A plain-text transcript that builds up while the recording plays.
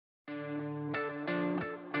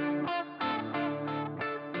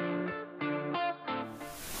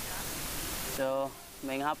So,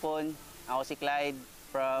 maying hapon, ako si Clyde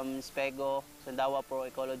from Spego, Sandawa Pro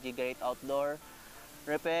Ecology Great Outdoor,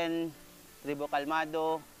 Repen, Tribo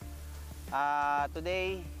Kalmado.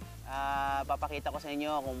 Today, papakita ko sa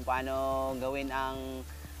inyo kung paano gawin ang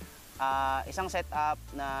isang setup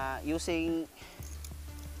na using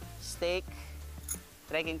stake,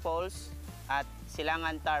 trekking poles, at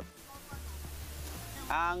silangan tarp.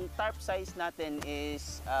 Ang tarp size natin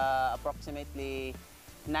is approximately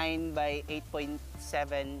 9 by 8.7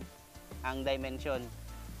 ang dimension.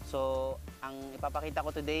 So, ang ipapakita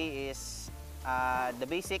ko today is the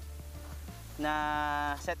basic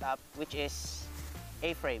na setup, which is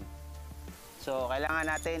A-frame. So,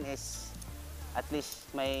 kailangan natin is at least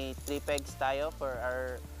may 3 pegs tayo for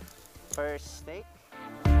our first stake.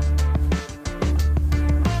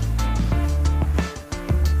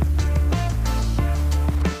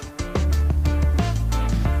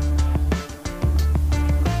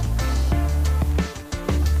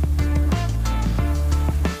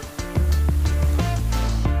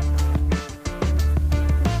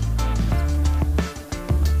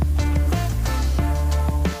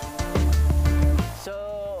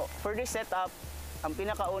 For this setup, ang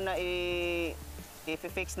pinakauna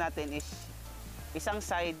i-fix natin is isang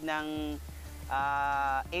side ng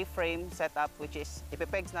A-frame setup, which is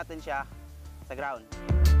ipipegs natin siya sa ground.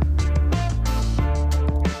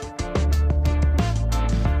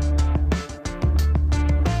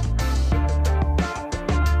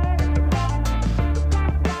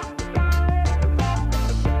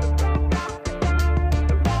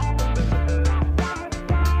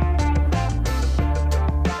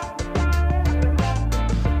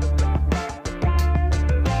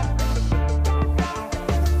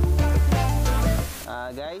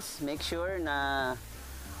 Guys, make sure na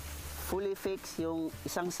fully fix yung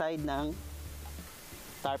isang side ng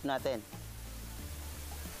tarp natin.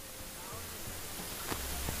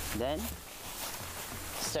 Then,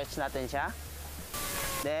 stretch natin siya.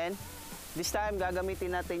 Then, this time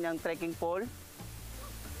gagamitin natin yung trekking pole.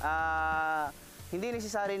 Hindi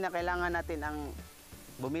necessary na kailangan natin ang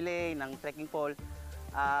bumili ng trekking pole.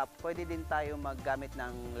 Pwede din tayo maggamit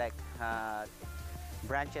ng like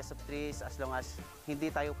branches of trees, as long as hindi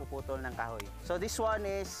tayo puputol ng kahoy. So this one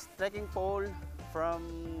is trekking pole from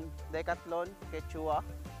Decathlon, Quechua.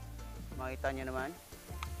 Makita nyo naman.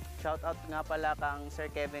 Shout out nga pala kang Sir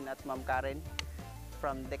Kevin at Ma'am Karen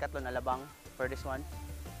from Decathlon Alabang for this one.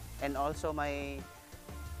 And also my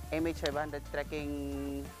MH500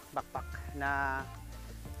 trekking backpack na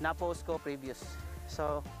na-post ko previous.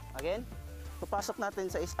 So again, papasok natin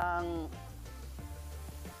sa isang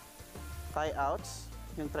tie-outs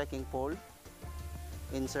yung trekking pole,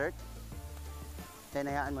 insert,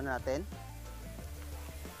 then hayaan muna natin.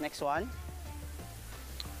 Next one,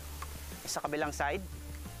 sa kabilang side,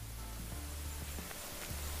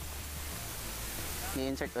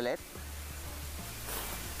 i-insert ulit.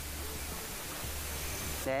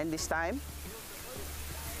 Then this time,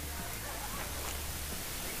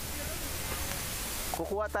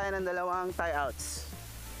 kukuha tayo ng dalawang tie-outs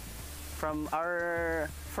from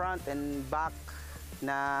our front and back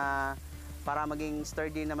na para maging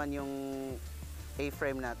sturdy naman yung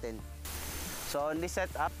A-frame natin. So on this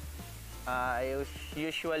setup, I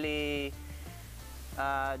usually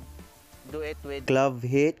do it with glove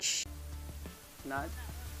hitch nut.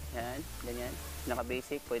 Yan, ganyan.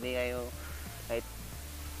 Naka-basic. Pwede kayo kahit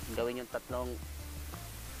gawin yung tatlong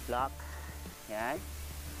lock. Yan.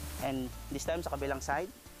 And this time sa kabilang side,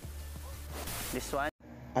 this one,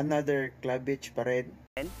 another club hitch pa rin.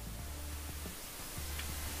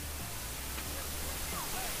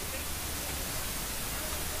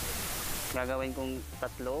 Gagawin kong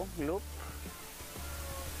tatlo loop.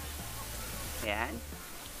 Yan.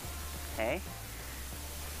 Okay.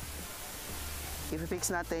 I-fix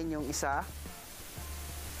natin yung isa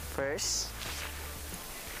first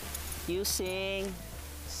using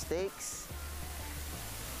stakes.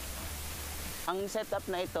 Ang setup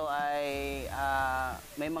na ito ay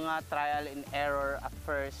may mga trial and error at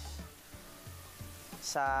first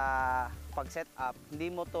sa pag-setup.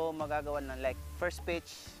 Hindi mo to magagawa ng like first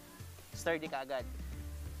pitch sturdy ka agad.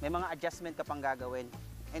 May mga adjustment ka pang gagawin.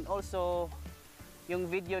 And also, yung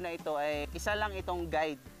video na ito ay isa lang itong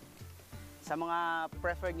guide sa mga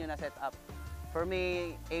preferred nyo na setup. For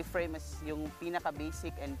me, A-frame is yung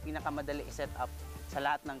pinaka-basic and pinaka-madali i-setup sa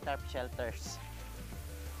lahat ng tarp shelters.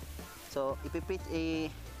 So, ipipitch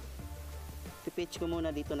ko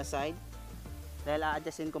muna dito na side dahil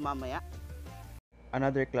a-adjustin ko mamaya.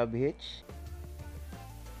 Another club hitch.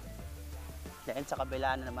 Then sa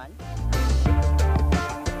kabila na naman.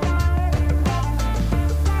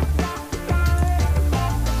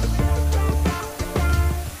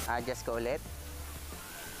 I-adjust ko ulit.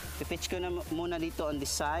 I-pitch ko na muna dito on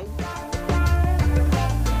this side.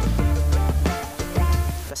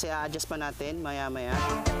 Kasi i-adjust pa natin maya-maya.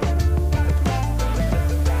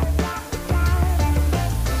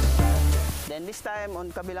 Then this time,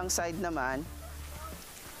 on kabilang side naman,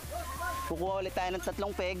 kukuha ulit tayo ng 3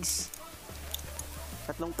 pegs.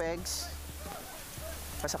 3 pegs.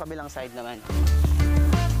 Pa sa kabilang side naman.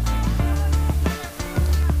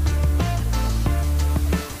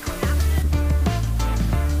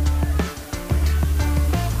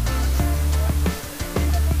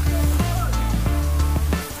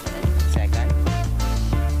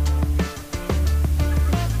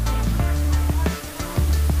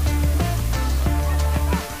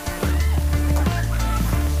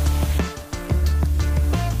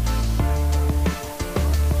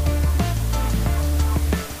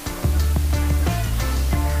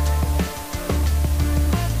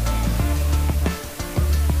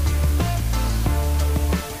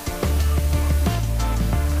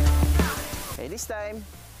 This time,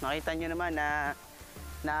 makita nyo naman na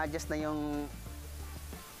na-adjust na yung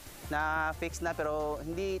na-fix na, pero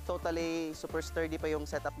hindi totally super sturdy pa yung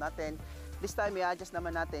setup natin. This time, i-adjust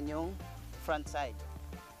naman natin yung front side.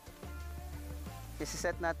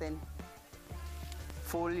 Isi-set natin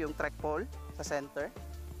full yung track pole sa center.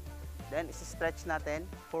 Then, isi-stretch natin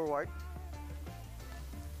forward.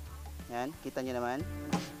 Yan, kita nyo naman.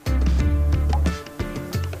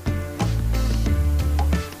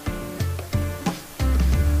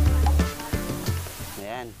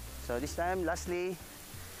 So this time, lastly,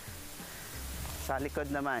 sa likod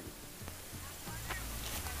naman.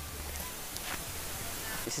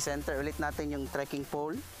 Isi-center ulit natin yung trekking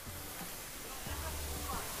pole.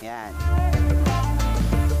 Yan.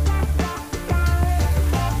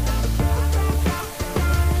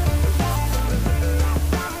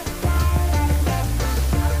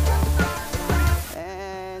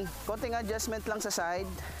 And konting adjustment lang sa side.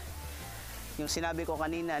 Yung sinabi ko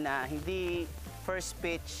kanina na hindi first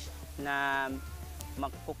pitch na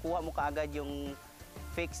makukuha mo kaagad yung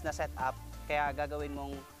fix na setup, kaya gagawin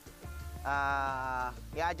mong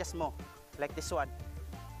i-adjust mo like this one.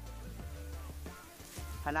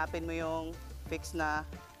 Hanapin mo yung fix na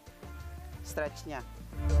stretch niya.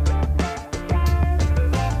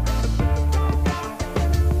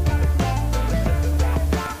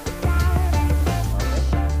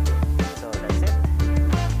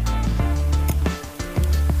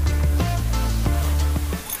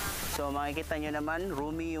 Makikita nyo naman,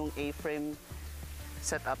 roomy yung A-frame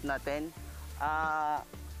setup natin.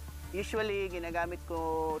 Usually, ginagamit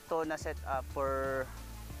ko to na setup for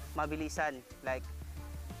mabilisan. Like,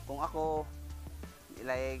 kung ako,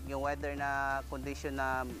 like yung weather na condition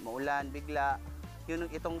na maulan, bigla, yun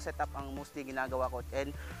itong setup ang mostly ginagawa ko.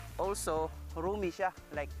 And also, roomy siya.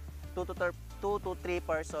 Like, 2 to 3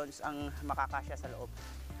 persons ang makakasya sa loob.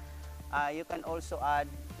 You can also add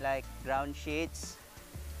like ground sheets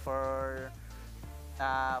for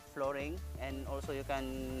flooring, and also you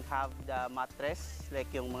can have the mattress like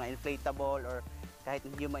yung mga inflatable or kahit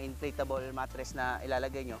hindi yung mga inflatable mattress na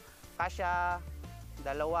ilalagay nyo. Kasya 2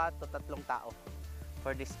 to 3 tao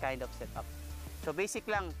for this kind of setup. So basic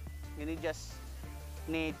lang, you just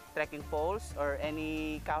need trekking poles or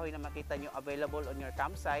any kahoy na makita nyo available on your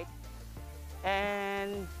campsite.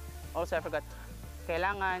 And also I forgot,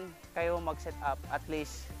 kailangan kayo mag-set up at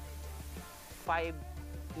least 5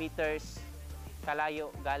 meters kalayo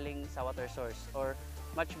galing sa water source, or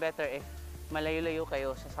much better if malayo-layo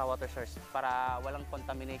kayo sa water source para walang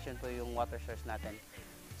contamination po yung water source natin.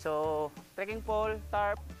 So, trekking pole,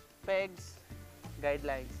 tarp, pegs,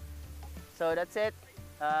 guidelines. So, that's it.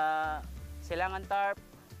 Silangan Tarp,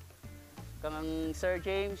 kang Sir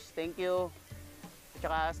James, thank you.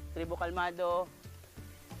 Tsaka Tribo Kalmado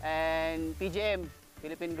and PGM,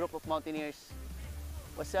 Philippine Group of Mountaineers.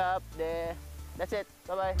 What's up? That's it.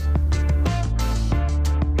 Bye-bye.